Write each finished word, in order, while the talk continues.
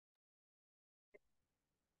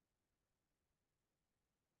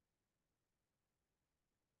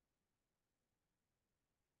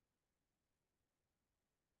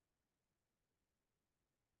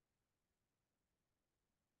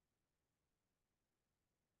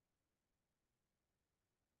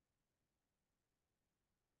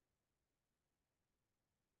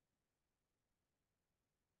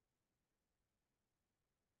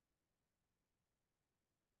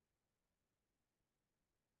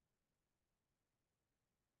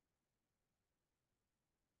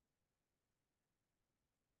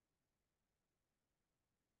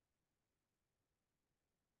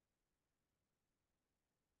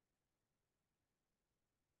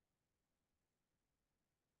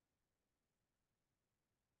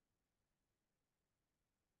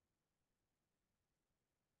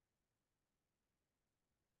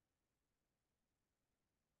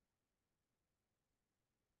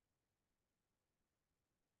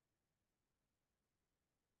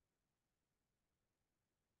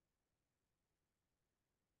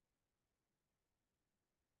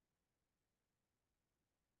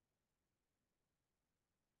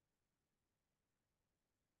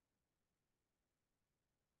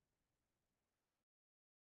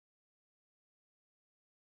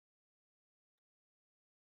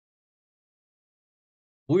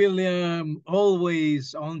William,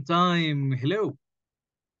 always on time. Hello.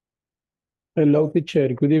 Hello, teacher.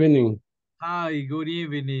 Good evening. Hi, good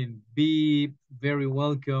evening. Be very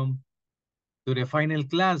welcome to the final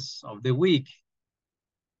class of the week.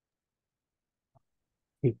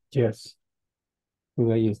 Yes,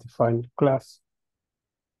 today is the final class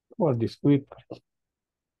for this week.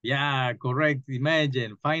 Yeah, correct.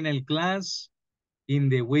 Imagine, final class in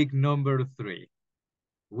the week number 3.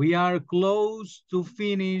 We are close to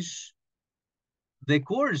finish the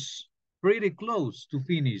course. Pretty close to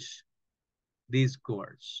finish this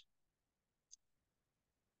course.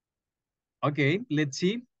 Okay, let's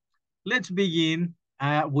see. Let's begin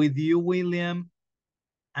with you, William.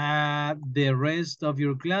 The rest of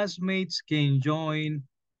your classmates can join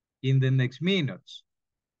in the next minutes.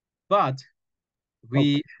 But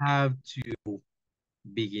we have to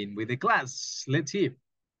begin with the class. Let's see.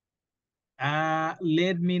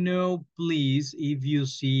 Let me know, please, if you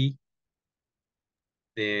see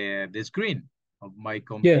the screen of my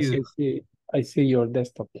Yes, computer. I see your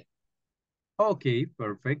desktop. Okay,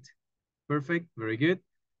 perfect. Perfect, very good.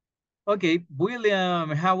 Okay, William,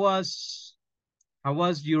 how was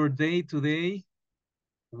your day today?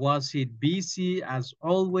 Was it busy as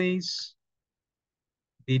always?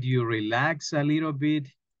 Did you relax a little bit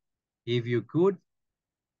if you could?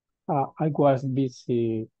 I was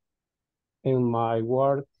busy in my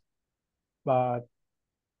work, but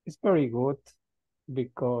it's very good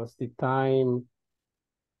because uh,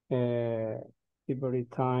 every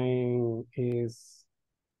time is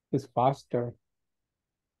faster.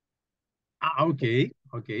 Okay,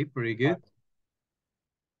 okay, pretty good.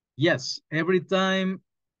 Yes, every time,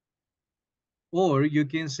 or you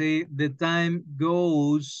can say the time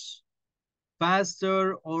goes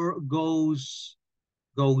faster or goes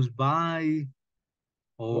by,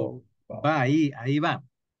 or Go by, ahí va,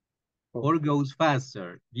 go. or goes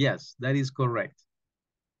faster. Yes, that is correct.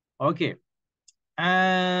 Okay.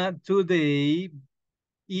 Today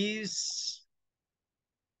is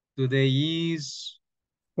today is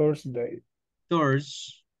Thursday.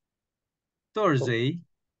 Thurs Oh, Thursday,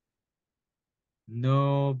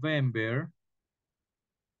 November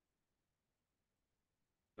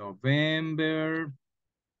November,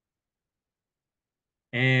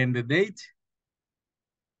 and the date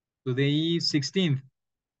today is 16th.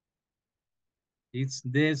 It's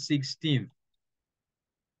the 16th.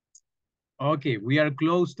 Okay, we are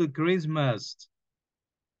close to Christmas.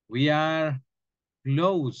 We are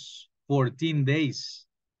close 14 days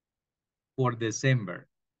for December.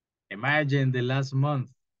 Imagine the last month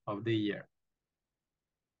of the year.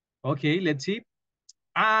 Okay, let's see.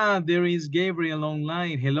 There is Gabriel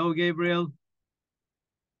online. Hello, Gabriel.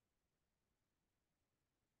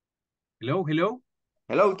 Hello, hello.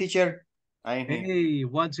 Hello, teacher. I'm here. Hey,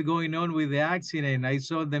 what's going on with the accident? I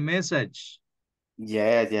saw the message.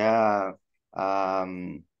 Yeah.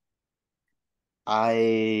 Um,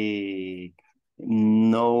 I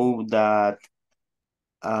know that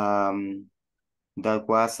that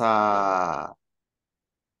was a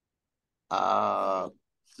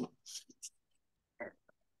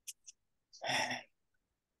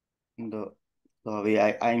no,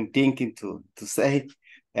 I'm thinking to say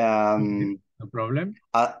Okay, no problem.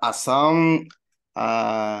 a song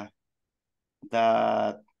that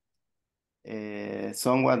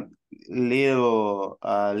somewhat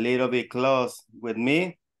little bit close with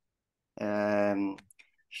me.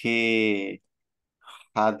 He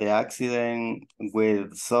had the accident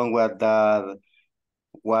with someone that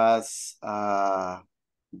was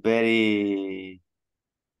very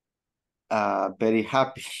very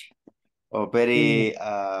happy or mm, very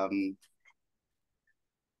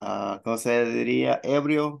 ¿cómo se diría?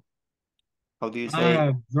 Ebrio. How do you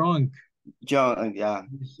say? Drunk. John, yeah.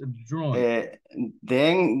 He's drunk. Uh,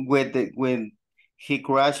 then when he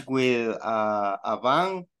crashed with a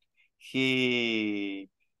van, he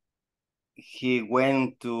he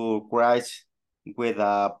went to crash with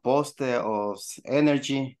a poster of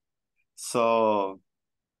energy, so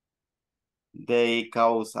they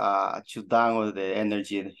cause a shutdown of the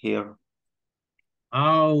energy here.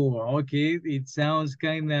 Oh, okay. It sounds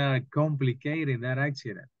kind of complicated, that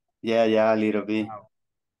accident. Yeah, a little bit. Wow.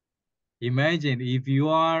 Imagine if you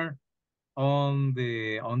are on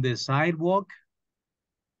the sidewalk.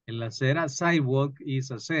 En la acera, sidewalk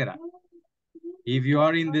is acera. If you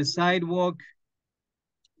are in the sidewalk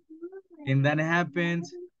and that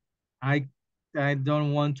happens, I I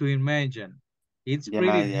don't want to imagine. It's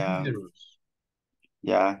pretty Yeah, dangerous,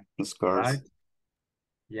 of course. right?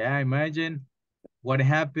 Yeah, imagine what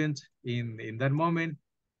happened in that moment.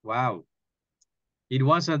 Wow. It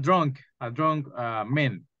was a drunk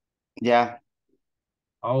man. Yeah,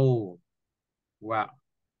 Oh, wow.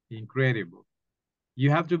 Incredible.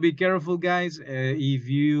 You have to be careful, guys. If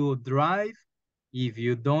you drive, if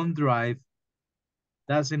you don't drive,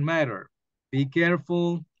 doesn't matter. Be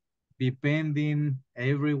careful, be pending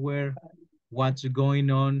everywhere, what's going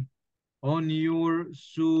on your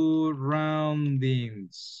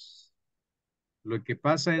surroundings. Lo que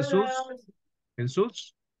pasa en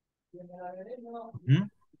sus.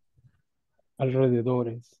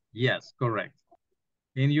 Alrededores. Yes, correct.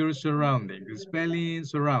 In your surroundings, spelling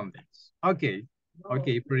surroundings. Okay,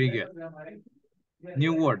 okay, pretty good.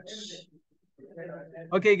 New words.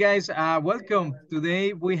 Okay, guys, welcome.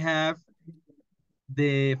 Today we have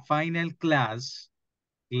the final class,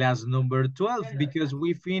 class number 12, because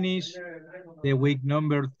we finished the week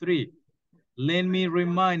number 3. Let me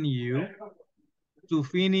remind you to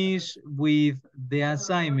finish with the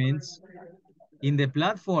assignments in the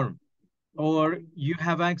platform, or you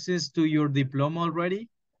have access to your diploma already?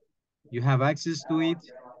 You have access to it,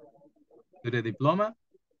 to the diploma?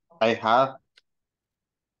 I have.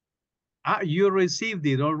 You received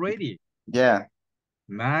it already. Yeah.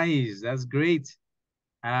 Nice, that's great.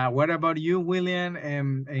 What about you, William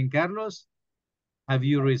and Carlos? Have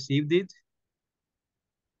you received it?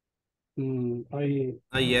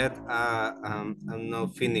 Not yet. I'm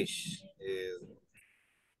not finished.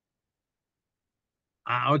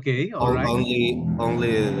 Okay, all right. Only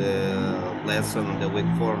the lesson on the week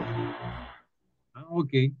 4.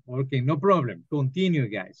 Okay, okay, no problem. Continue,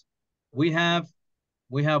 guys. We have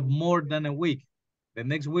more than a week. The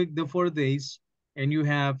next week, the 4 days, and you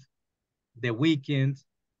have the weekend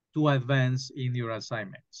to advance in your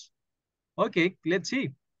assignments. Okay, let's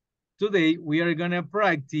see. Today, we are gonna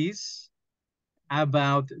practice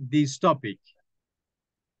about this topic.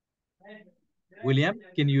 William,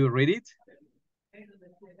 can you read it?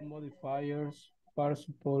 Modifiers,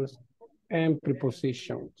 participles, and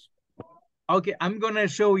prepositions. Okay, I'm gonna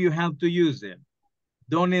show you how to use them.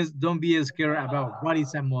 Don't be scared about what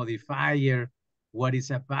is a modifier, what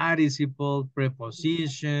is a participle,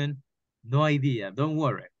 preposition, no idea, don't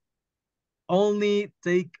worry. Only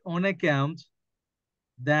take on account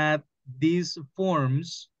that these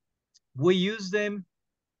forms, we use them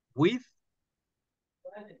with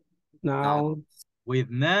Noun,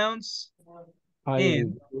 nouns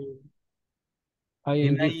ing, and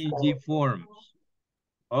ing ing forms.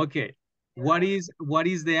 Okay, what is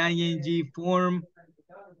the ing form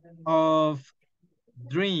of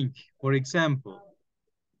drink, for example?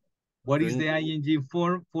 What is the ing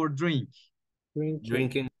form for drink?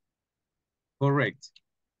 Drinking. Correct.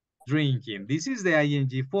 Drinking. This is the ing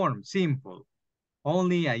form. Simple.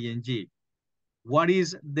 Only ing. What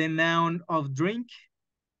is the noun of drink?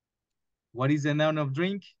 What is the noun of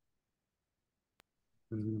drink?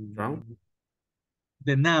 Drunk.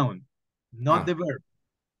 The noun, not the verb.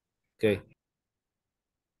 Okay.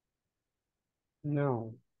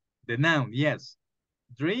 No. The noun, yes.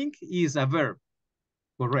 Drink is a verb.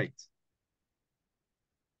 Correct.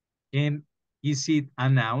 And is it a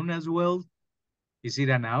noun as well? Is it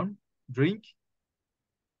a noun? Drink?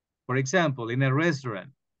 For example, in a restaurant.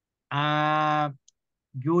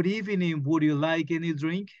 Good evening. Would you like any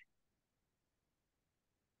drink?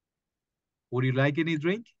 Would you like any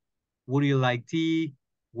drink? Would you like tea?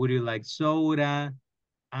 Would you like soda?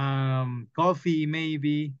 Coffee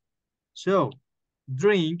maybe? So,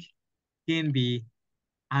 drink can be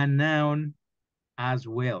a noun as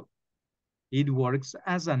well. It works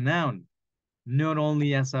as a noun, not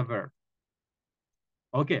only as a verb.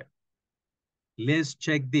 Okay, let's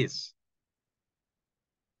check this.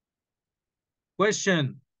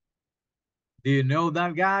 Question, do you know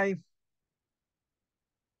that guy?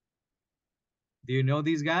 Do you know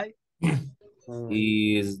this guy?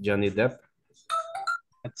 He is Johnny Depp.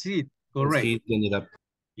 That's it, correct. He's Johnny Depp.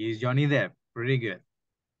 He's Johnny Depp, pretty good.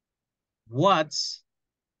 What's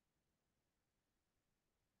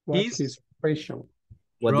his profession?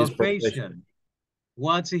 Profession.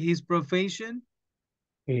 What's his profession?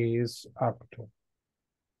 He is actor.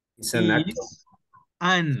 He's an actor.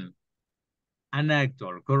 An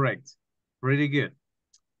actor, correct. Pretty good.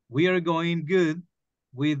 We are going good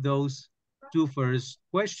with those 2 first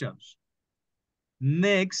questions.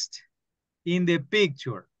 Next, in the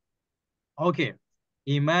picture. Okay,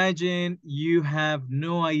 imagine you have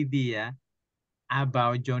no idea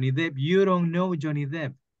about Johnny Depp. You don't know Johnny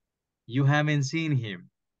Depp. You haven't seen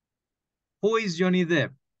him. Who is Johnny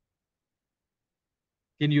Depp?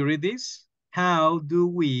 Can you read this? How do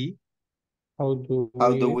we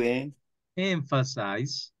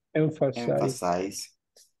emphasize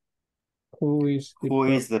who is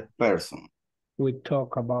the person we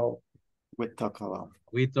talk about?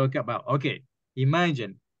 Okay,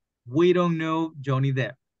 imagine We don't know Johnny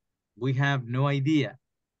Depp. We have no idea.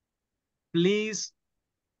 Please,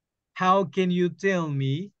 how can you tell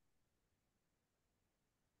me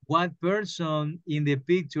what person in the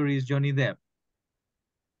picture is Johnny Depp?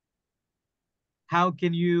 How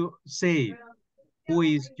can you say who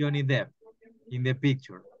is Johnny Depp in the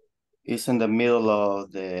picture? It's in the middle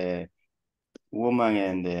of the woman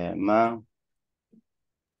and the man.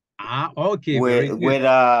 Ah, okay, very good. With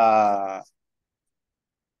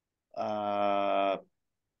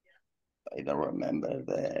I don't remember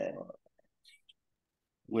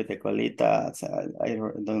with the colitas. I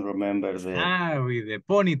don't remember the With the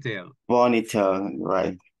ponytail. ponytail,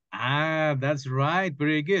 right? That's right,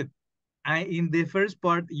 very good. In the first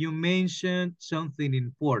part, you mentioned something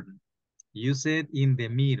important. You said in the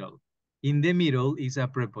middle. In the middle is a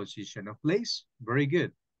preposition of place. Very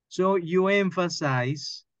good. So you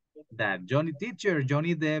emphasize that Johnny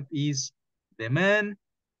Depp is the man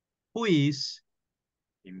who is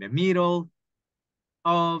in the middle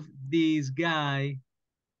of this guy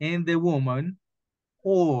and the woman,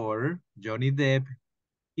 or Johnny Depp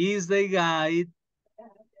is the guy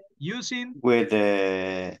using With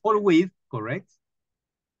the or with, correct?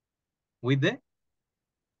 With the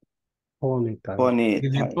Ponytail.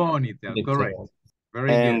 with the ponytail ponytail, correct.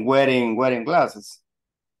 Very and good. wearing glasses.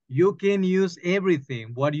 You can use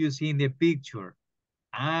everything. What you see in the picture.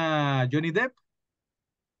 Johnny Depp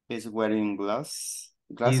He's wearing is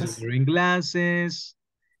glasses. wearing glasses.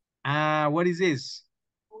 What is this?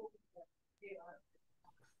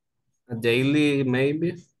 A daily,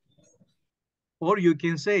 maybe. Or you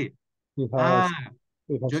can say, He has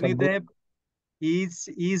Johnny a book. Depp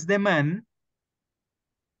is the man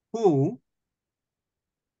who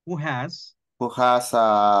has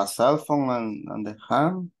a cell phone on the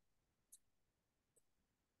hand.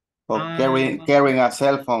 Or carrying a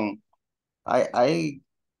cell phone. I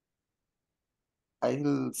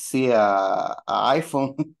see a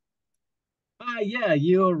iPhone. Yeah,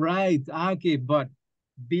 you're right. Okay, but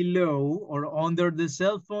below or under the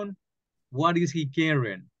cell phone, what is he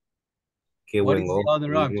carrying? Qué What buen is the ojo, other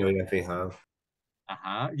no me object? había fijado.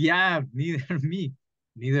 Yeah, neither me.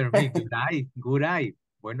 Neither me. Good eye. Good eye.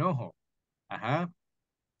 Buen ojo.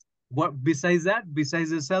 What besides that?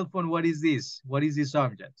 Besides the cell phone, what is this? What is this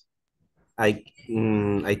object? I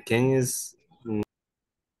can is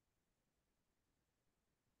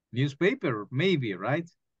Newspaper, maybe, right?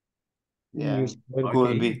 Yeah, Could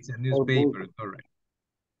Okay, be. it's a newspaper, correct.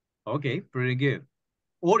 Okay, pretty good.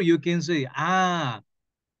 Or you can say,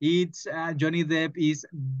 it's Johnny Depp is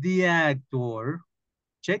the actor.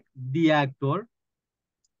 Check the actor.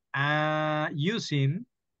 Using,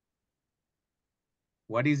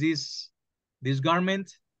 what is this? This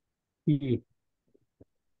garment? It's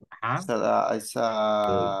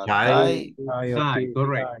a tie. Tie,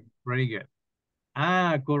 correct. Very good.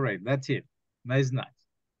 Correct. That's it. Nice.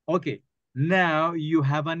 Okay. Now you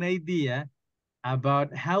have an idea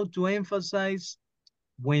about how to emphasize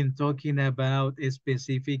when talking about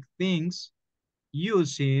specific things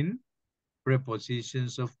using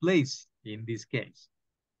prepositions of place in this case.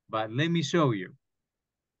 But let me show you.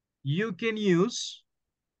 You can use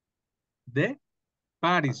the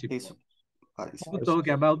participle to talk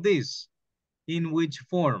about this. In which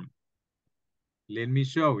form? Let me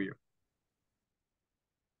show you.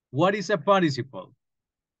 What is a participle?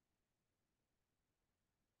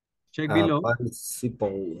 Check below.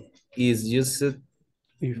 Participle is used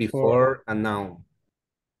before a noun.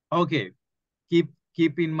 Okay,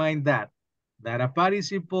 keep in mind that a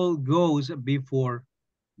participle goes before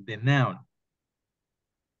the noun.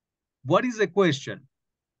 What is the question?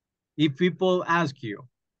 If people ask you,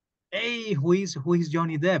 hey, who is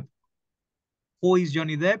Johnny Depp? Who is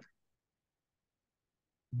Johnny Depp?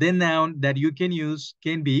 The noun that you can use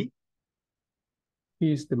can be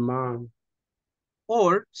he's the man.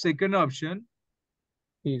 Or second option,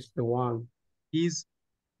 He's the one. He's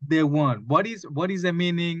the one. What is the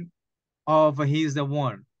meaning of he's the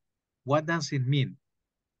one? What does it mean?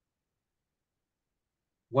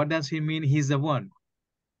 What does it mean he's the one?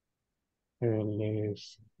 Él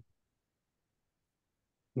es.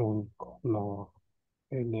 No.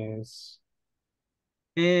 Él es.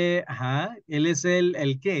 Él es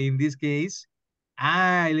el qué, in this case.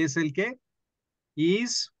 Él es el qué?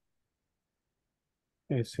 Es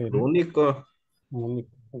el Único.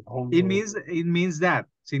 It means that.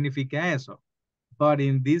 Significa eso. But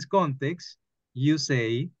in this context, you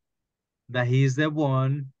say that he is the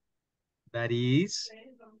one that is,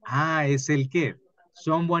 es el qué.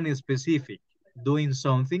 Someone specific, doing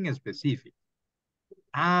something specific.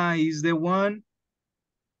 Is the one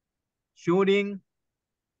shooting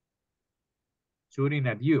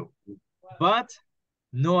at you. but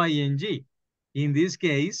no ing. In this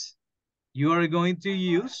case, you are going to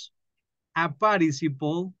use a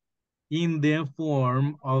participle in the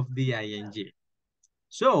form of the ing.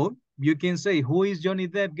 So you can say, who is Johnny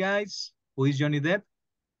Depp, guys? Who is Johnny Depp?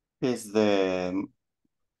 Is the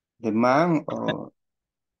man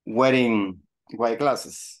wearing white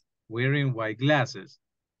glasses. Wearing white glasses.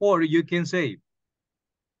 Or you can say,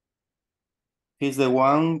 He's the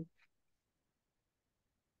one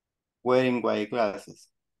wearing white glasses.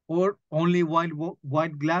 or only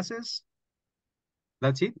white glasses.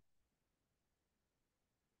 That's it.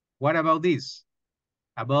 What about this?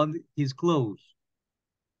 About his clothes.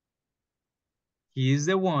 He is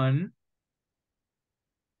the one.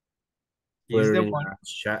 He's the Wearing one.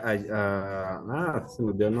 se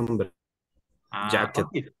me olvidó el nombre. Jacket.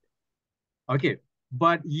 Okay. Okay.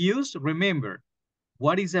 But use, remember,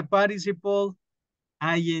 what is a participle?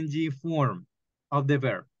 ing form of the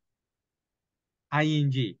verb.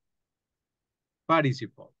 ing.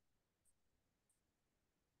 Participle.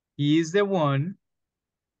 He is the one.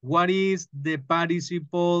 What is the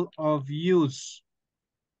participle of use?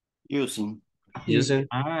 Using. Using.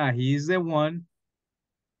 He is the one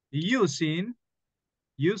using.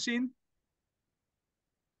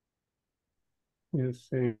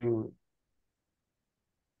 Using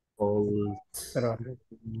Old. traje.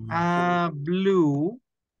 Blue.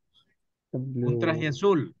 Blue, Un traje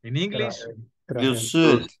azul. In English, You traje.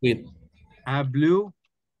 should. Sweet. a blue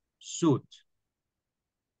suit.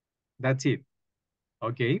 That's it.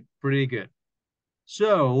 Okay, pretty good.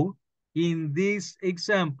 So, in this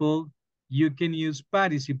example, you can use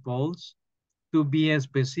participles to be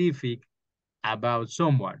specific about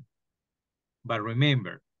someone. But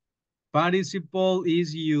remember, participle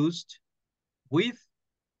is used with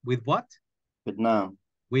what? With noun.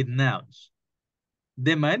 With nouns.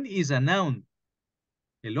 The man is a noun.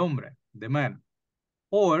 El hombre, the man.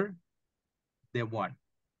 Or the one.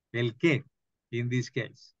 El que, in this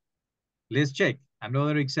case. Let's check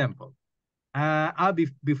another example.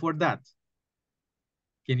 Before that,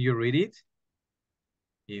 can you read it?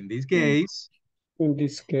 In this case, In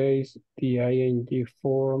this case, the ing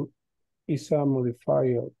form is a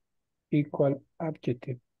modifier equal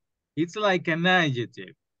adjective. it's like an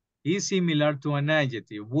adjective. It's similar to an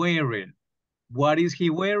adjective. Wearing. What is he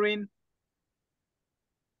wearing?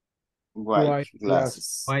 White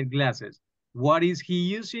glasses. White glasses. What is he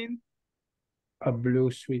using? A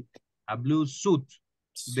blue suit. A blue suit.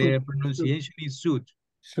 The pronunciation is suit.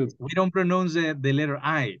 Suit. We don't pronounce the letter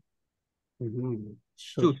I. Mm-hmm.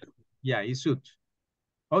 Suit. Yeah, it's suit.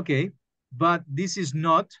 Okay, but this is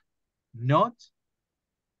not Not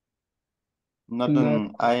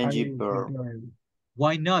an ing verb.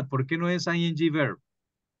 Why not? ¿Por qué no es ing verb?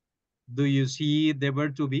 Do you see the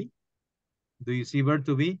verb to be? Do you see verb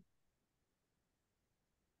to be?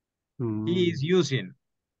 He is using.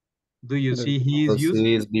 Do you see he is using?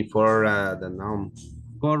 He is before the noun.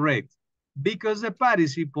 Correct. Because the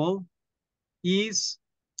participle is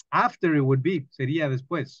after it would be. Sería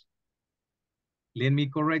después. Let me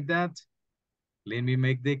correct that. Let me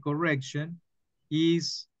make the correction.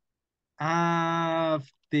 Is after.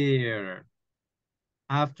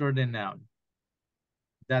 After the noun.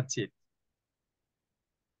 That's it.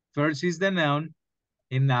 First is the noun,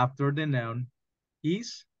 and after the noun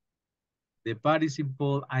is the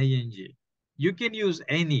participle ing. You can use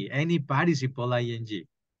any participle ing.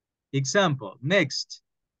 Example, next.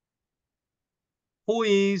 Who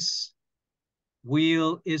is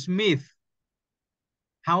Will Smith?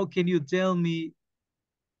 How can you tell me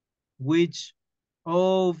which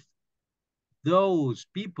of those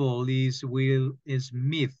people is Will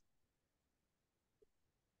Smith?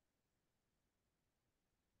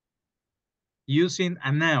 Using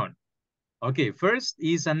a noun. Okay, first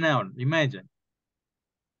is a noun. Imagine.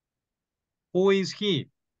 Who is he?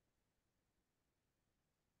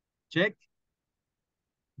 Check.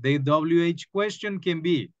 The WH question can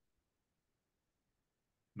be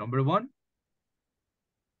number one.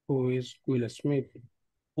 Who is Will Smith?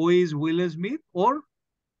 Who is Will Smith? Or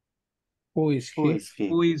who is he? Who is he?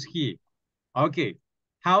 Who is he? Okay.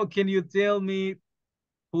 How can you tell me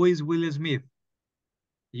who is Will Smith?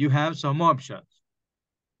 You have some options.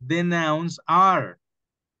 The nouns are.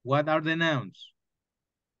 What are the nouns?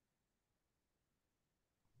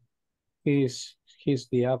 He's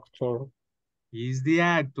the actor. He's the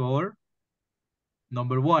actor.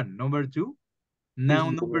 Number one. Number two.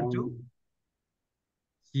 Noun number two.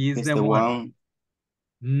 He is the one.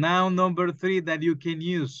 Noun number three that you can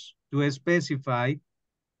use to specify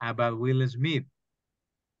about Will Smith.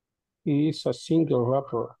 He is a singer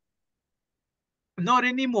rapper. Not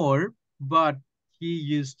anymore, but he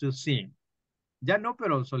used to sing. Ya no,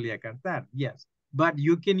 pero solía cantar. Yes. But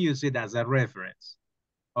you can use it as a reference.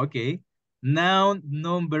 Okay. Noun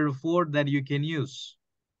number 4 that you can use.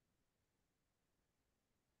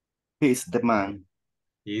 He's the man.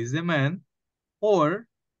 Is the man. Or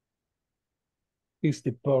Is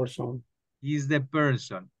the person. is the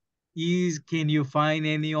person. Can you find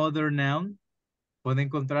any other noun? ¿Puede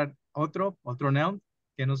encontrar otro noun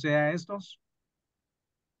que no sea estos?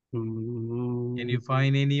 Can you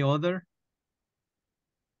find any other?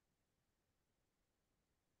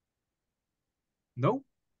 No?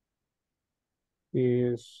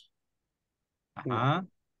 Is. Ajá.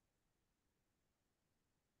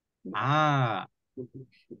 Ah.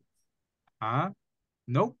 Ah.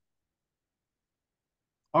 No?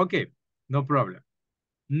 Okay, no problem.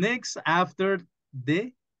 Next, after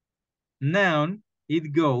the noun,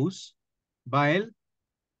 it goes by el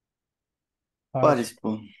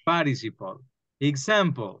Participle. participle.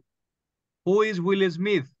 Example, who is Will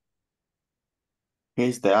Smith?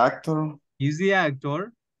 He's the actor He's the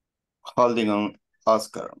actor. holding an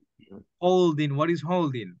Oscar. Holding, what is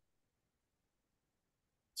holding?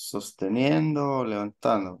 Sosteniendo,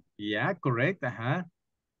 levantando. Yeah, correct, ajá.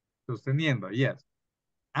 Sosteniendo, yes.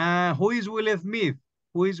 Who is Will Smith?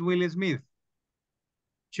 Who is Will Smith?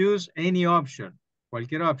 Choose any option,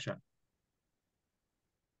 cualquier option.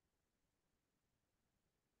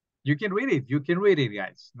 You can read it,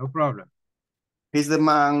 guys, no problem. He's the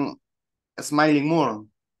man smiling more.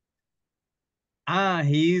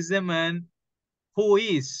 He is the man who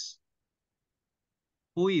is.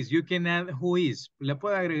 Who is, you can add who is. Le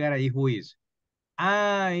puedo agregar ahí who is.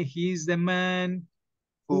 He's the man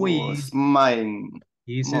who is. Smiling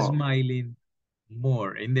He's more. smiling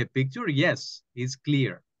more. In the picture, yes, it's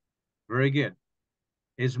clear. Very good.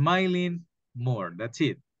 Smiling more, that's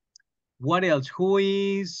it. What else? Who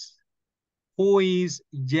is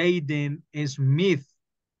Jaden Smith?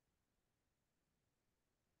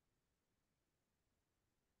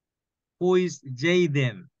 Who is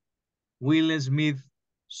Jaden? Will Smith's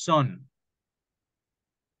son.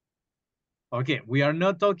 Okay, we are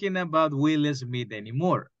not talking about Will Smith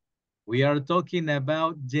anymore. We are talking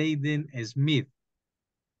about Jaden Smith,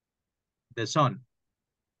 the son.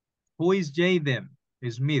 Who is Jaden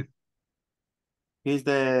Smith? He's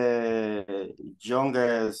the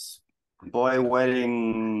youngest boy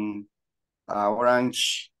wearing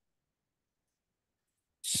orange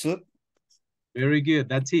suit. Very good,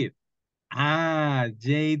 that's it.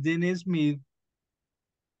 Jaden Smith.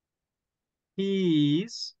 He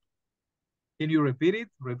is, can you repeat it?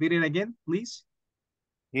 Repeat it again, please.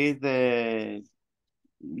 He's the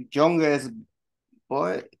youngest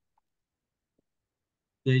boy.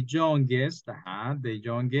 The youngest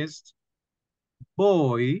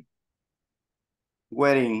boy.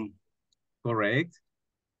 Wearing. Correct.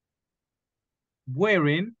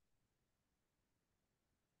 Wearing.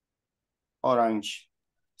 Orange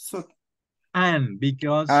suit.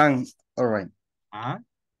 Because. All right.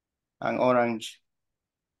 An orange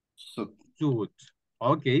suit. Suit.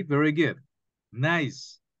 Okay, very good.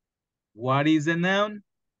 Nice. What is the noun?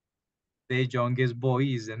 The youngest boy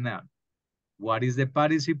is the noun. What is the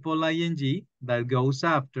participle ing that goes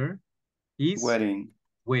after? Is wearing.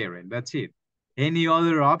 Wearing, that's it. Any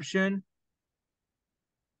other option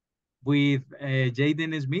with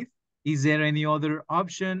Jaden Smith? Is there any other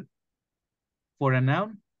option for a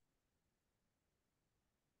noun?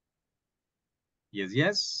 Yes,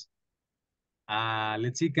 yes.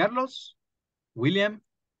 Let's see, Carlos, William.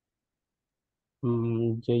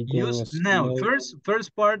 Use noun.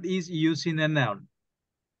 First part is using a noun.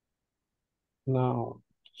 Now,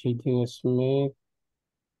 Jaden Smith.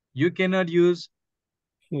 You cannot use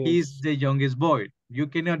he's the youngest boy. You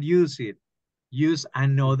cannot use it. Use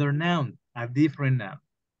another noun, a different noun.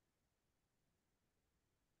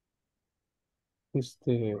 He's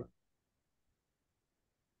the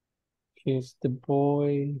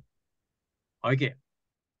boy. Okay.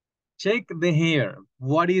 Check the hair.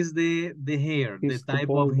 What is the hair? He's the type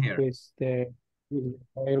of hair? Is the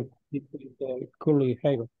curly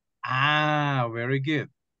hair. Very good.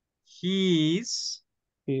 He's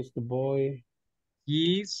the boy.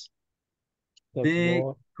 He's the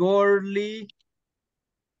boy. curly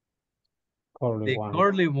one.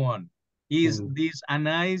 Curly one. Is this a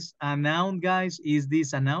noun, guys? Is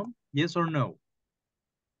this a noun? Yes or no?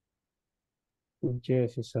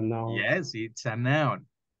 Yes, it's a noun. Yes, it's a noun.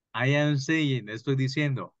 I am saying, estoy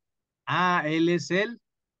diciendo. Él es ¿el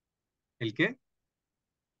qué?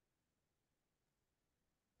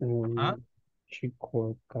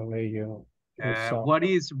 Chico cabello. What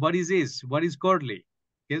is this? What is curly?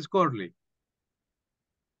 ¿Qué es curly?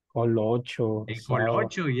 Colocho. El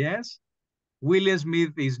colocho, yes. Will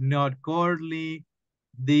Smith is not courtly.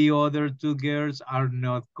 The other two girls are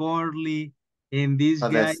not courtly. And this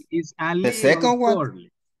guy is a the little second one?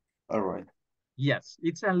 courtly. All right. Yes,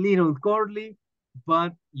 it's a little courtly,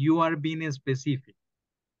 but you are being specific.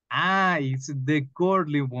 Ah, it's the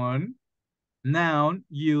courtly one. Noun,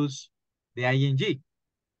 use the ing.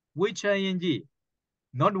 Which ing?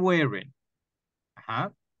 Not wearing.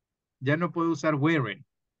 Ajá. Ya no puedo usar wearing.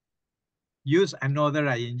 Use another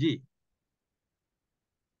ing.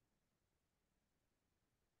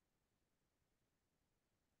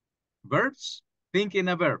 Verbs. Think in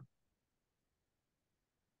a verb.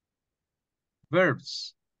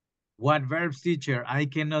 Verbs. What verbs, teacher? I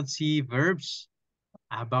cannot see verbs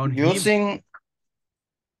about him.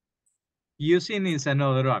 Using is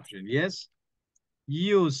another option, yes?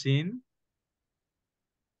 Using.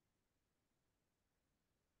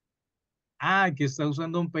 Ah, que está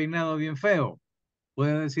usando un peinado bien feo.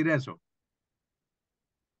 ¿Puede decir eso?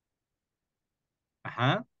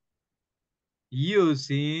 Ajá.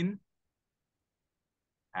 Using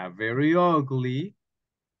a very ugly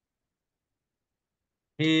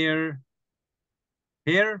haircut.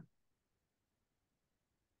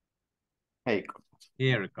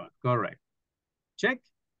 Haircut, correct. Check.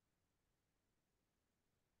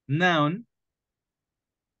 Noun,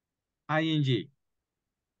 ing.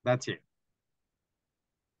 That's it.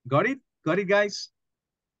 Got it? Got it, guys?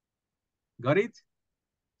 Got it?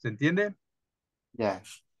 ¿Se entiende?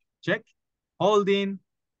 Yes. Check. Holding,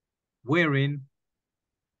 wearing.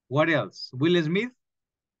 What else? Will Smith?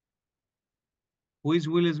 Who is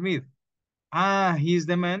Will Smith? Ah, he's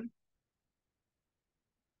the man.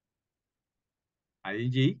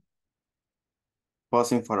 ing.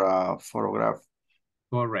 Posing for a photograph.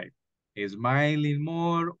 Correct. Smiling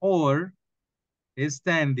more or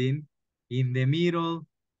standing in the middle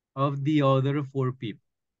of the other four people.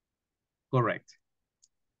 Correct.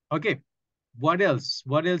 Okay. What else?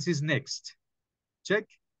 What else is next? Check.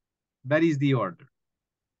 That is the order.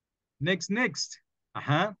 Next.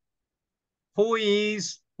 Uh-huh. Who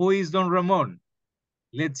is Don Ramon?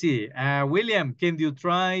 Let's see. William, can you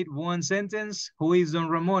try one sentence? Who is Don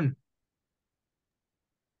Ramon?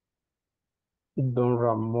 Don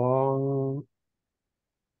Ramon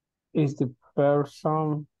is the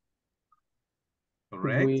person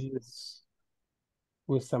Correct.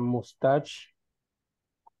 with a mustache.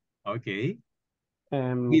 Okay.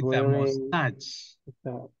 And with wearing a mustache.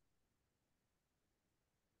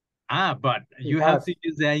 But you have to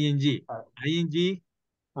use the ing. ing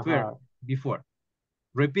first, before.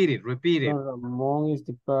 Repeat it. Don Ramon is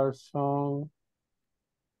the person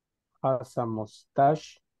has a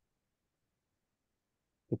mustache.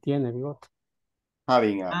 Que tiene bigote.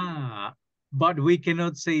 Having a. But we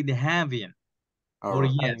cannot say the having. Or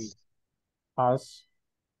yes. Has.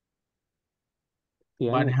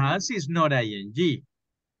 But has is not ing.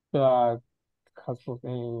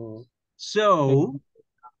 So,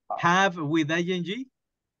 have with ing?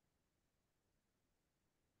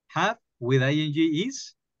 Have with ing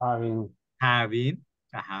is? Having.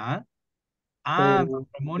 Ajá. Don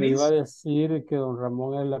Ramón iba a decir que Don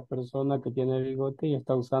Ramón es la persona que tiene bigote y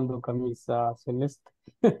está usando camisa celeste.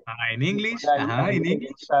 En English, en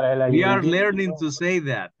English. We are learning to say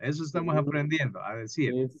that. Eso estamos aprendiendo a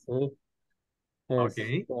decir. Sí.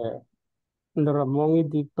 Okay. Don Ramón is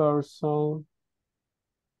the person,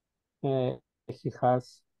 he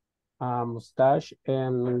has a mustache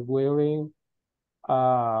and wearing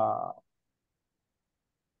a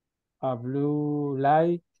blue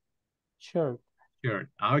light shirt.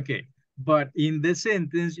 Okay. But in the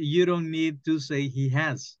sentence, you don't need to say he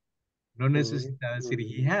has. No necesita decir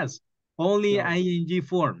he has. Only ing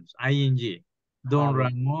forms, ing. Don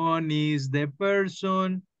Ramon is the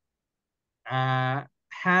person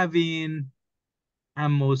having a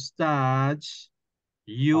mustache,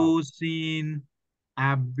 using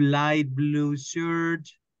a light blue shirt,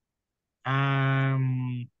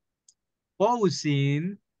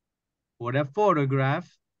 posing for a photograph.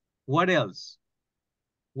 What else?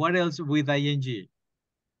 What else with ing?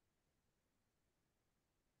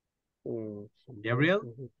 Gabriel?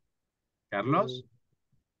 Carlos?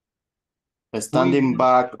 Standing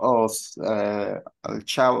back of El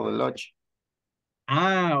Chavo del Ocho.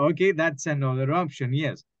 Okay, that's another option,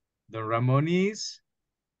 yes. Don Ramon is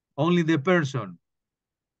only the person.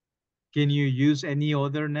 Can you use any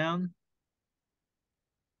other noun?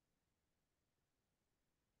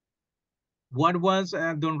 What was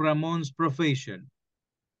Don Ramon's profession?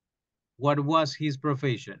 What was his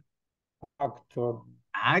profession?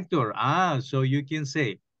 Actor. So you can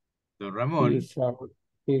say Don Ramon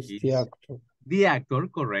He's the actor. The actor,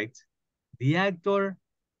 correct. The actor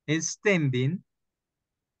standing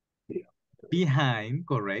behind,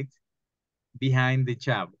 correct, behind the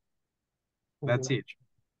chavo. That's it.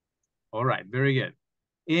 All right, very good.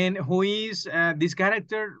 And who is this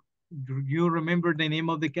character? Do you remember the name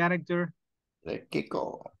of the character?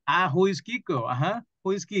 Kiko. Ah, who is Kiko?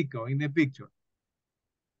 Who is Kiko in the picture?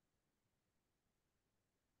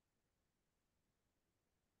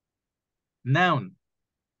 Noun.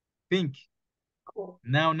 Think.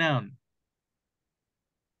 Noun.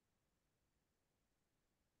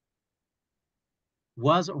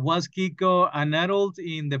 Was Kiko an adult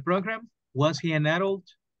in the program? Was he an adult?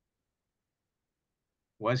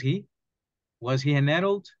 Was he? Was he an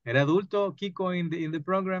adult? ¿Era adulto Kiko in the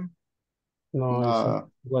program? No,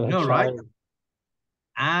 No, right?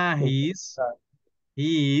 Ah, he child.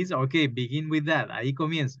 is. Okay, begin with that. Ahí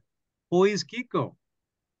comienza. Who is Kiko?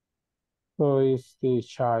 Who is the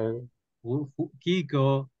child?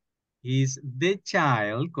 Kiko is the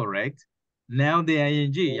child, correct? Now the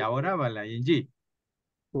ing. Ahora va la ing.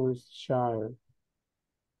 Who is child?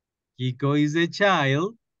 Kiko is the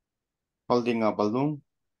child. Holding a balloon.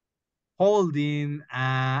 Holding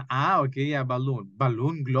okay, a balloon.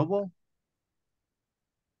 Balloon, globo.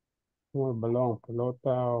 Un balón, pelota,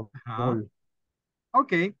 o ball.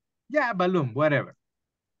 Okay, yeah, balloon, whatever.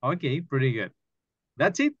 Okay, pretty good.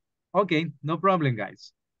 That's it. Okay, no problem,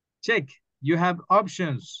 guys. Check. You have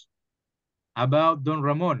options about Don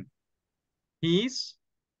Ramon. He's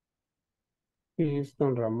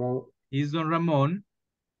Don Ramon. He's Don Ramon.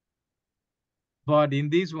 But in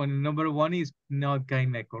this one, number one is not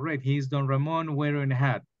kind of correct. He's Don Ramon wearing a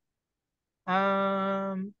hat.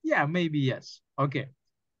 Yeah, maybe yes. Okay.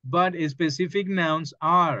 But specific nouns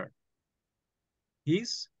are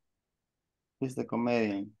he's the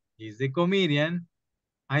comedian. He's the comedian.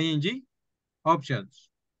 ING options.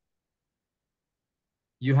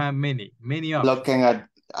 You have many options. Looking at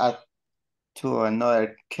to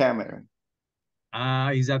another camera.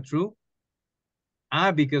 Is that true?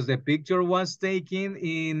 Because the picture was taken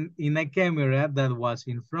in a camera that was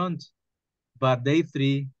in front, but they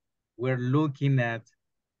three were looking at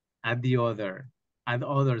the other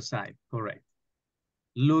side, correct?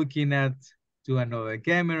 Looking to another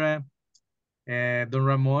camera. Don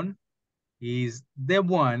Ramon is the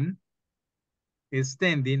one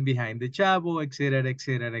standing behind the chavo, etc.,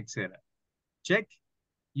 etc., etc. Check.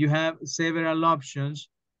 You have several options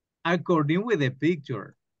according with the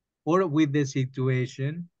picture or with the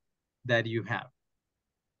situation that you have.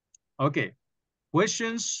 Okay.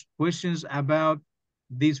 Questions about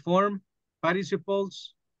this form,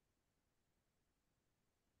 participles?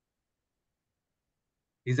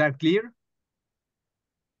 Is that clear?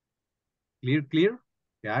 Clear,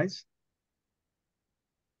 guys?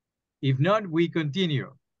 If not, we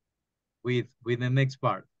continue with the next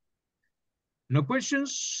part. No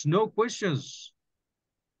questions? No questions.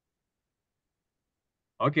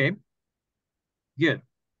 Okay, good.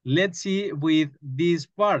 Let's see with this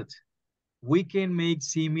part. We can make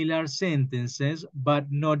similar sentences,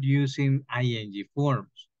 but not using ing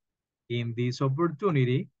forms. In this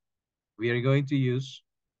opportunity, we are going to use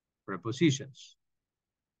prepositions.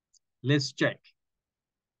 Let's check.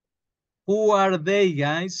 Who are they,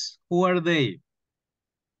 guys? Who are they?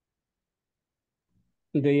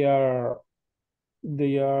 They are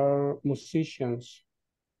musicians.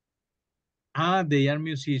 They are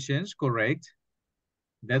musicians, correct.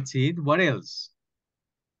 That's it. What else?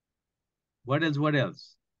 What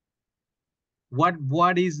else?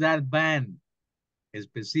 What is that band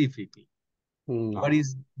specifically? No. What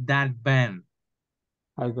is that band?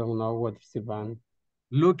 I don't know what is the band.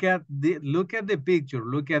 Look at the picture.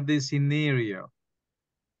 Look at the scenario.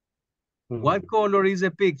 What color is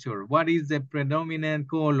the picture? What is the predominant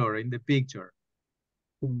color in the picture?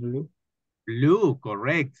 Blue. Blue,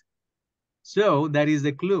 correct. So that is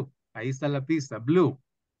the clue. Ahí está la pista, blue.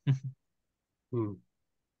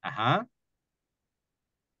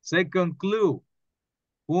 Second clue,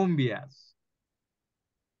 cumbias.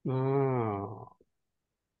 Los.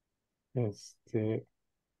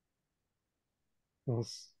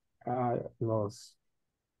 Los.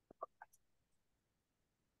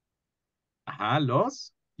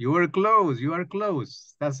 You are close,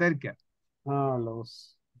 Está cerca.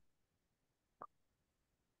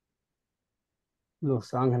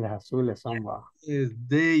 Los Ángeles Azules Samba. Yes,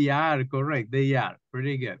 they are correct. They are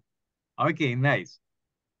pretty good. Okay, nice.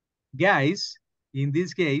 Guys, in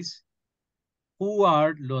this case, who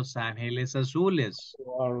are Los Ángeles Azules?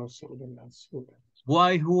 Who are Los Ángeles Azules?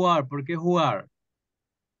 Why who are? ¿Por qué who are?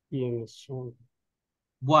 ¿Quiénes son?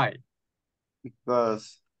 Why?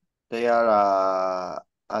 Because they are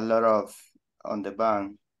a lot of on the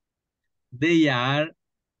band. They are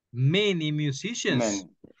Many musicians.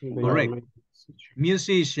 Many. Correct.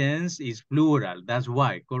 Musicians is plural. That's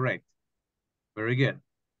why. Correct. Very good.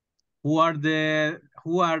 Who are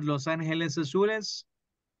Los Ángeles Azules?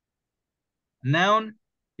 Noun.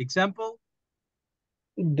 Example.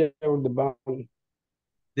 They're the band.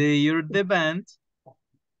 They are the band.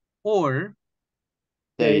 Or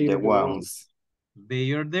They the ones.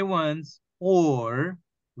 They are the ones. Or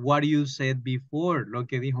what you said before. Lo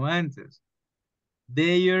que dijo antes.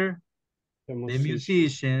 They are the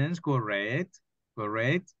musicians. Correct.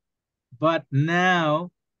 Correct. But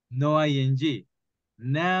now, no ing.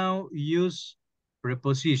 Now use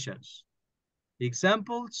prepositions.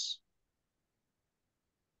 Examples.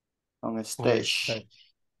 On a stage.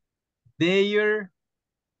 They are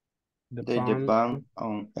the band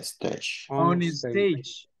on a stage. On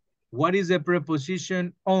stage. What is the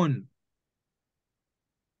preposition on?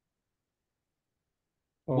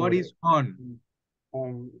 What is on?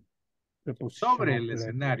 On. Sobre el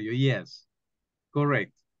escenario, yes.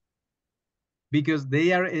 Correct. Because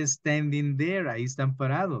they are standing there. Ahí están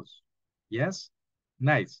parados. Yes?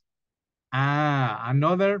 Nice.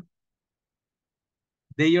 Another.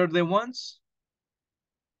 They are the ones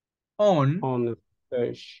on the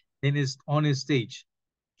stage. On a stage.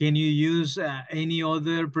 Can you use any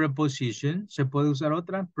other preposition? ¿Se puede usar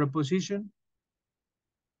otra preposition?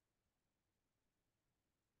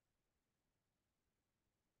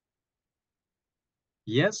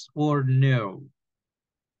 Yes or no?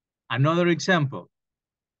 Another example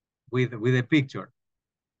with a picture.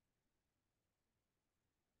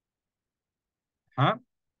 Huh?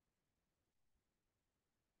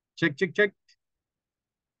 Check, check, check.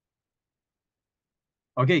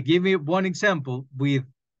 Okay, give me one example with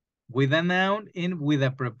a noun and with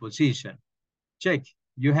a preposition. Check.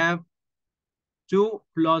 You have 2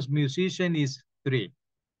 plus musician is 3.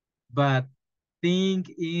 But think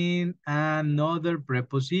in another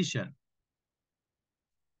preposition.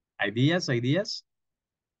 Ideas, ideas?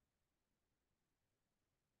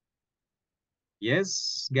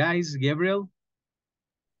 Yes, guys, Gabriel,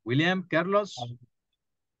 William, Carlos?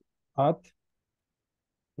 At?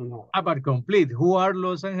 No. But complete. Who are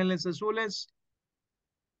Los Ángeles Azules?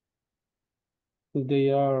 They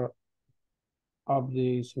are of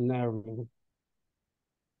the scenario.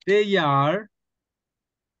 They are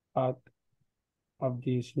Of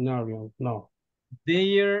the scenario. No.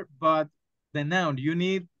 They are, but the noun. You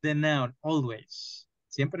need the noun always.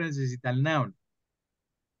 Siempre necesita el noun.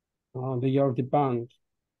 They are the band.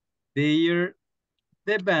 They are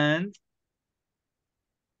the band.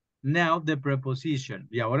 Now the preposition.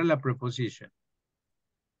 Y ahora la preposition.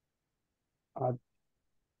 At.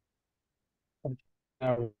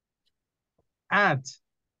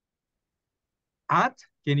 At.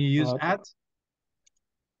 Can you use at?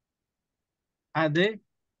 At the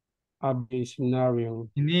scenario.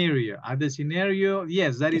 Scenario. At the scenario.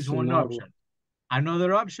 Yes, that is one option.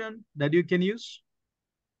 Another option that you can use?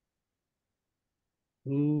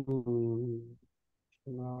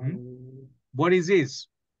 What is this?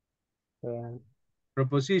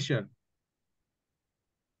 Preposition.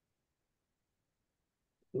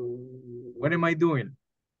 What am I doing?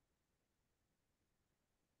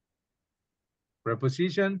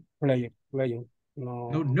 Preposition? Playing.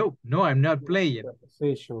 No, I'm not playing.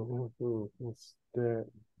 Preposition.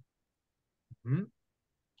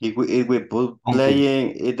 If we put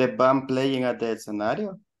playing, is the band playing at the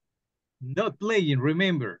scenario? Not playing,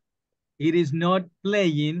 remember. It is not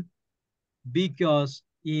playing because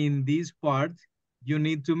in this part, you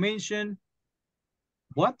need to mention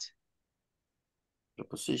what?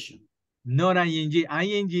 Preposition. Not ing.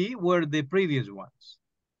 Ing were the previous ones.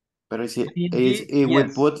 But if we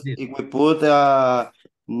put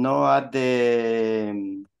no at the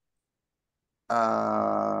ing,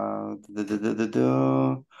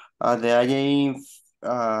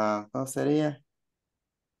 ¿cómo sería?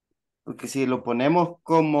 Porque si lo ponemos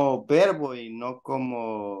como verbo y no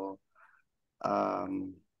como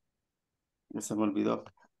se me olvidó.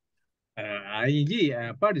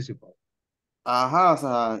 Ing, participle. Ajá, o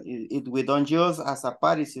sea, we don't use as a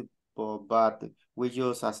participle, but we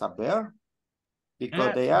use as a verb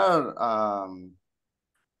because they are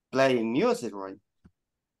playing music, right?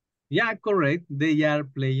 Yeah, correct. They are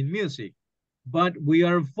playing music, but we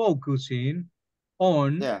are focusing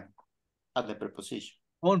on at the preposition.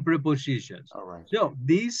 On prepositions. All right. So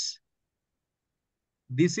this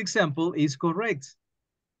example is correct.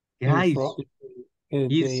 Guys,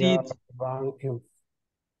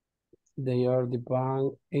 they are the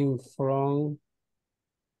band in front.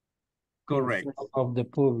 Correct. In front of the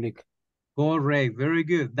public. Correct. Very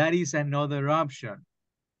good. That is another option.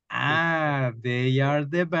 Ah, they are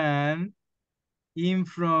the band in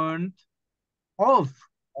front of.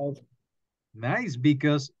 Nice,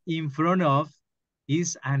 because in front of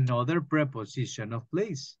is another preposition of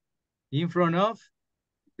place. In front of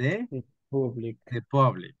the public. The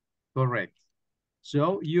public. Correct.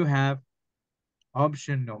 So you have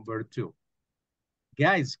option number 2.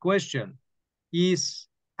 Guys, question. Is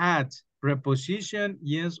at preposition,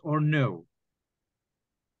 yes or no?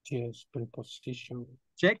 Yes, preposition.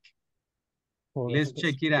 Check. For Let's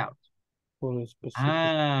check it out. For a specific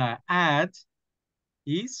At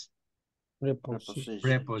is preposition.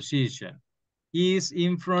 preposition. Is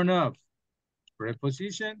in front of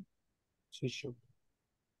preposition. Position.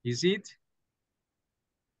 Is it?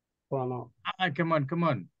 Front of. Come on, come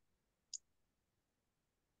on.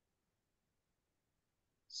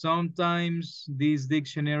 Sometimes this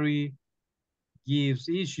dictionary gives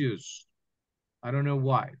issues. I don't know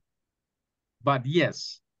why. But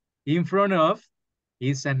yes, in front of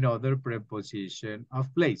is another preposition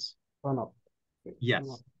of place. Front of. Yes.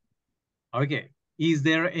 Okay. Is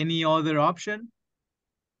there any other option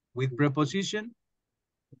with preposition?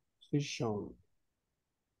 Position.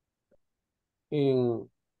 In,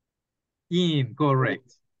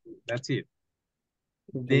 correct. That's it.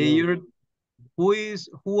 Who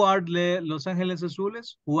are the Los Ángeles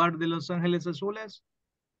Azules? Who are the Los Ángeles Azules?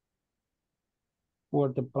 For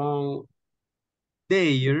the band.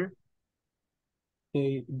 They are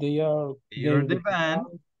the band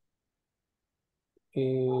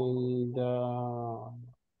in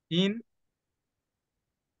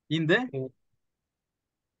the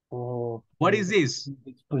what is this?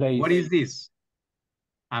 What is this?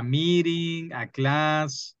 A meeting, a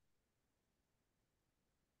class.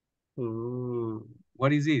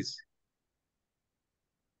 What is this?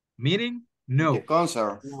 Meeting? No. The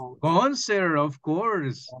concert. No. Concert, of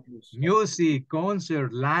course. Music,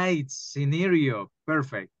 concert, lights, scenario.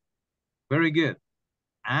 Perfect. Very good.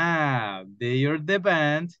 They are the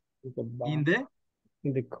band in the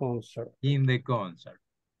concert. In the concert.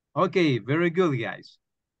 Okay, very good, guys.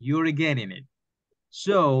 You're getting it.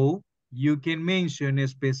 So you can mention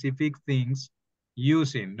specific things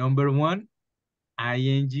using number 1,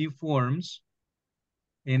 ing forms,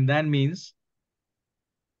 and that means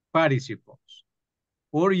participles.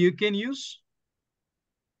 Or you can use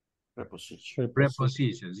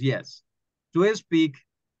prepositions, yes, to speak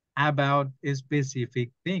about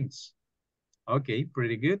specific things. Okay,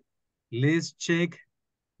 pretty good. Let's check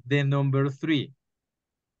the number 3.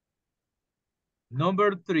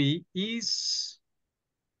 Number 3 is,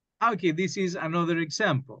 okay, this is another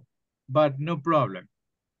example, but no problem.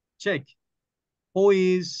 Check. Who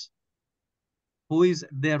is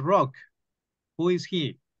the rock? Who is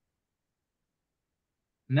he?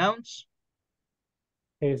 Nouns?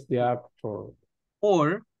 Is the actor.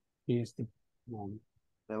 Or Is the one.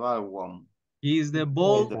 The bald one. He is the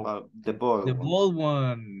bald, the bald one. The bald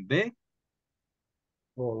one.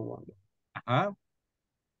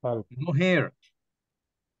 Bald. No hair.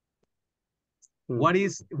 What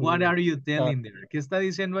are you telling there? ¿Qué está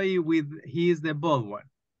diciendo ahí with he is the bald one?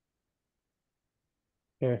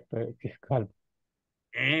 Calvo.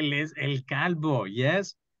 Él es el calvo,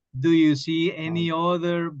 yes. Do you see any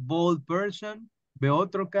other bald person? ¿Ve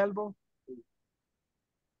otro calvo?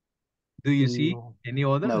 Do you see any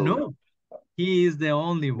other? No. He is the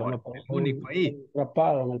only one. El único ahí.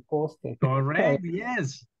 Rapado en el poste. Correct,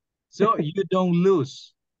 yes. So you don't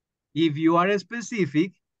lose. If you are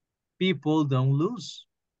specific, people don't lose.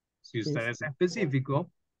 Si usted es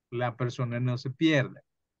específico, la persona no se pierde.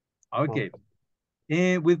 Okay.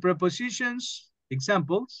 With prepositions,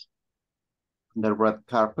 examples. The red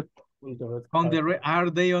carpet. Are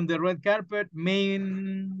they on the red carpet?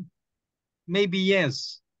 Maybe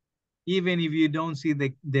yes. Even if you don't see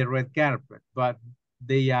the red carpet, but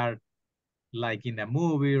they are like in a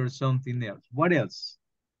movie or something else. What else?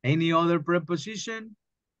 Any other preposition?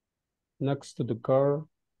 Next to the car.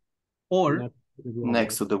 Or?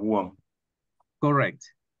 Next to the one. Correct.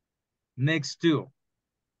 Next to.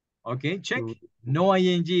 Okay, check. No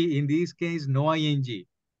ing. In this case, no ing.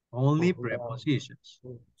 Only prepositions.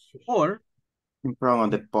 Or? In front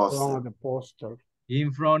of the poster.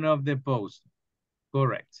 In front of the poster.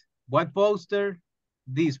 Correct. What poster?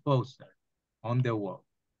 This poster on the wall.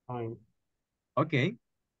 Fine. Okay.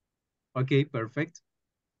 Okay, perfect.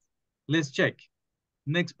 Let's check.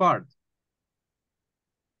 Next part.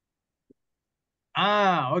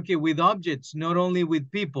 Okay, with objects, not only with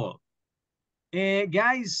people.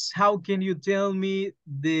 Guys, how can you tell me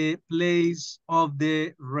the place of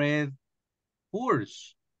the red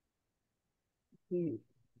purse?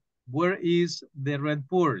 Where is the red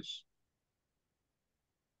purse?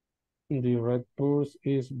 The red purse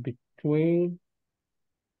is between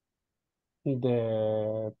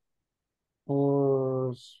the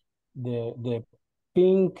purse, the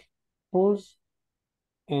pink purse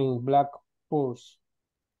and black purse.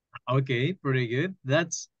 Okay, pretty good.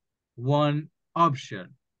 That's one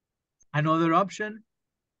option. Another option?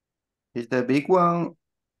 Is the big one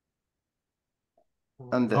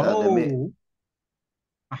and Oh.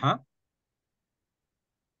 Uh-huh.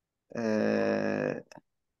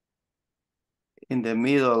 in the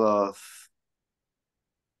middle of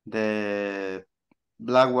the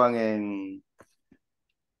black one and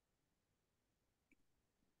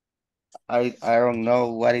I don't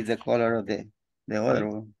know what is the color of the other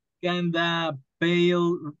one. And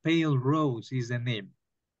pale rose is the name.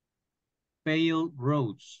 Pale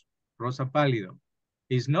rose, rosa pálido.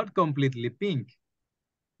 It's not completely pink.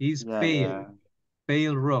 It's pale,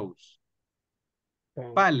 pale rose.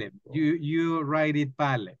 Pale, you write it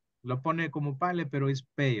pale. Lo pone como pale, pero it's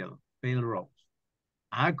pale, pale rose.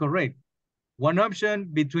 Ah, correct. One option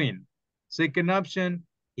between. Second option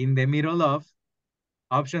in the middle of.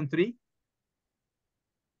 Option 3.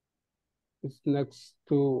 It's next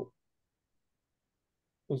to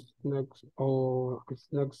the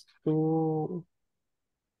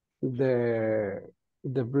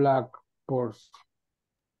black purse.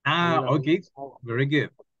 Ah, okay, very good.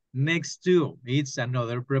 Next to, it's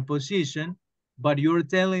another preposition, but you're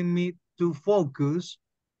telling me to focus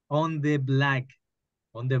on the black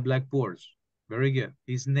purse. Very good.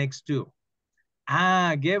 It's next to.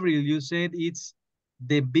 Ah, Gabriel, you said it's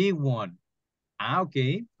the big one. Ah,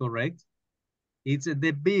 okay, correct. It's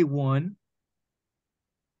the big one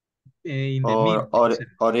in the middle. Or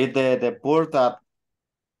is the purse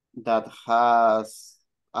that has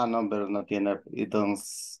a number, no tiene, it don't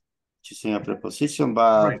choosing a preposition,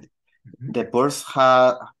 but right. the purse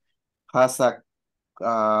has a,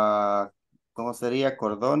 ¿cómo sería?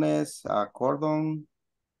 Cordones, a cordon.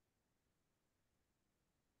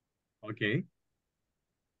 Okay.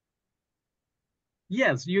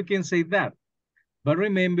 Yes, you can say that. But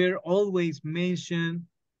remember, always mention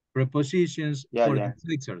prepositions for this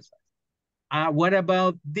exercise. What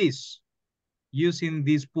about this? Using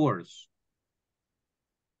this purse.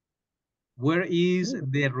 Where is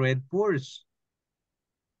the red purse?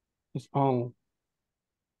 It's on.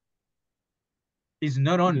 It's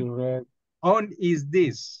not on. The red. On is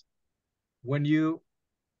this. When you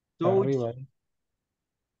touch. Arriba.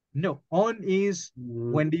 No, on is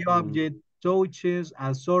when the object touches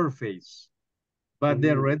a surface. But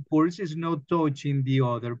the red purse is not touching the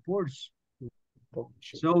other purse.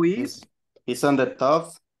 So it's on the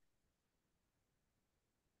top.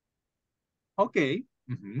 Okay.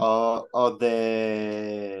 Of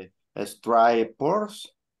the stripe purse.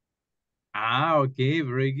 Ah, okay,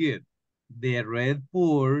 very good. The red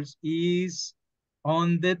purse is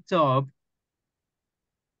on the top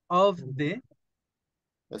of the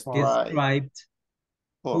striped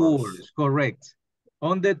purse. Correct.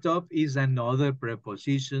 On the top is another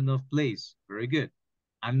preposition of place. Very good.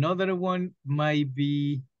 Another one might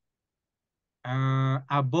be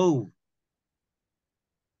above.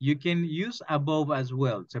 You can use above as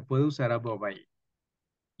well. Se puede usar above ahí.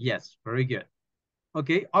 Yes, very good.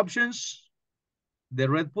 Okay, options. The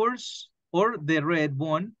red purse or the red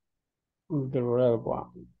one? The red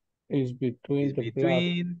one is between the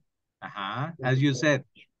black. As you said.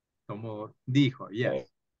 Como dijo, yes.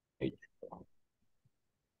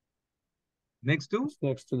 Next to? It's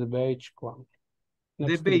next to the beige one.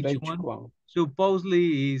 The beige one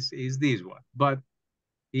supposedly is this one, but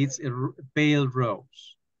it's a pale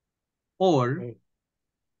rose. Or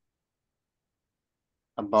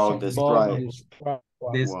about the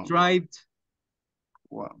striped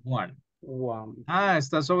one. Ah,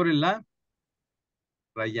 está sobre la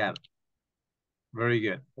rayada. Very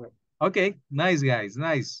good. Okay, nice guys,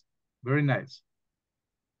 nice. Very nice.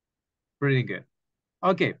 Pretty good.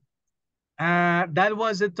 Okay. That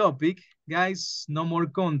was the topic, guys. No more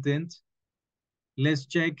content. Let's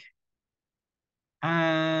check.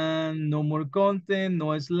 And no more content,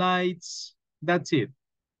 no slides. That's it.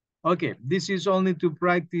 Okay, this is only to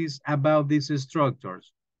practice about these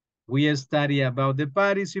structures. We study about the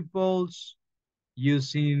participles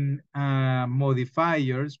using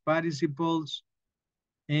modifiers, participles,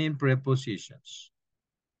 and prepositions.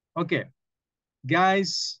 Okay,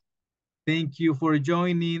 guys, thank you for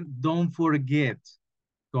joining. Don't forget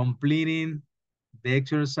completing the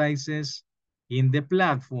exercises in the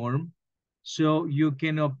platform so you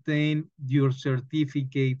can obtain your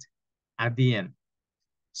certificate at the end.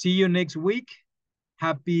 See you next week.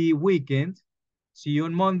 Happy weekend. See you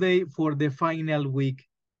on Monday for the final week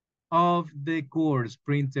of the course,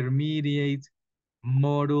 pre-intermediate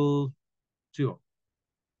module 2.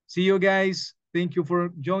 See you guys. Thank you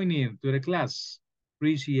for joining to the class.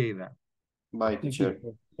 Appreciate that. Bye, teacher.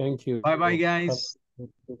 Thank you. Bye-bye, guys.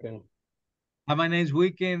 Have a nice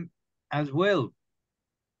weekend as well.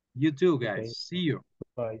 You too, guys. Okay. See you.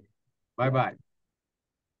 Bye. Bye-bye.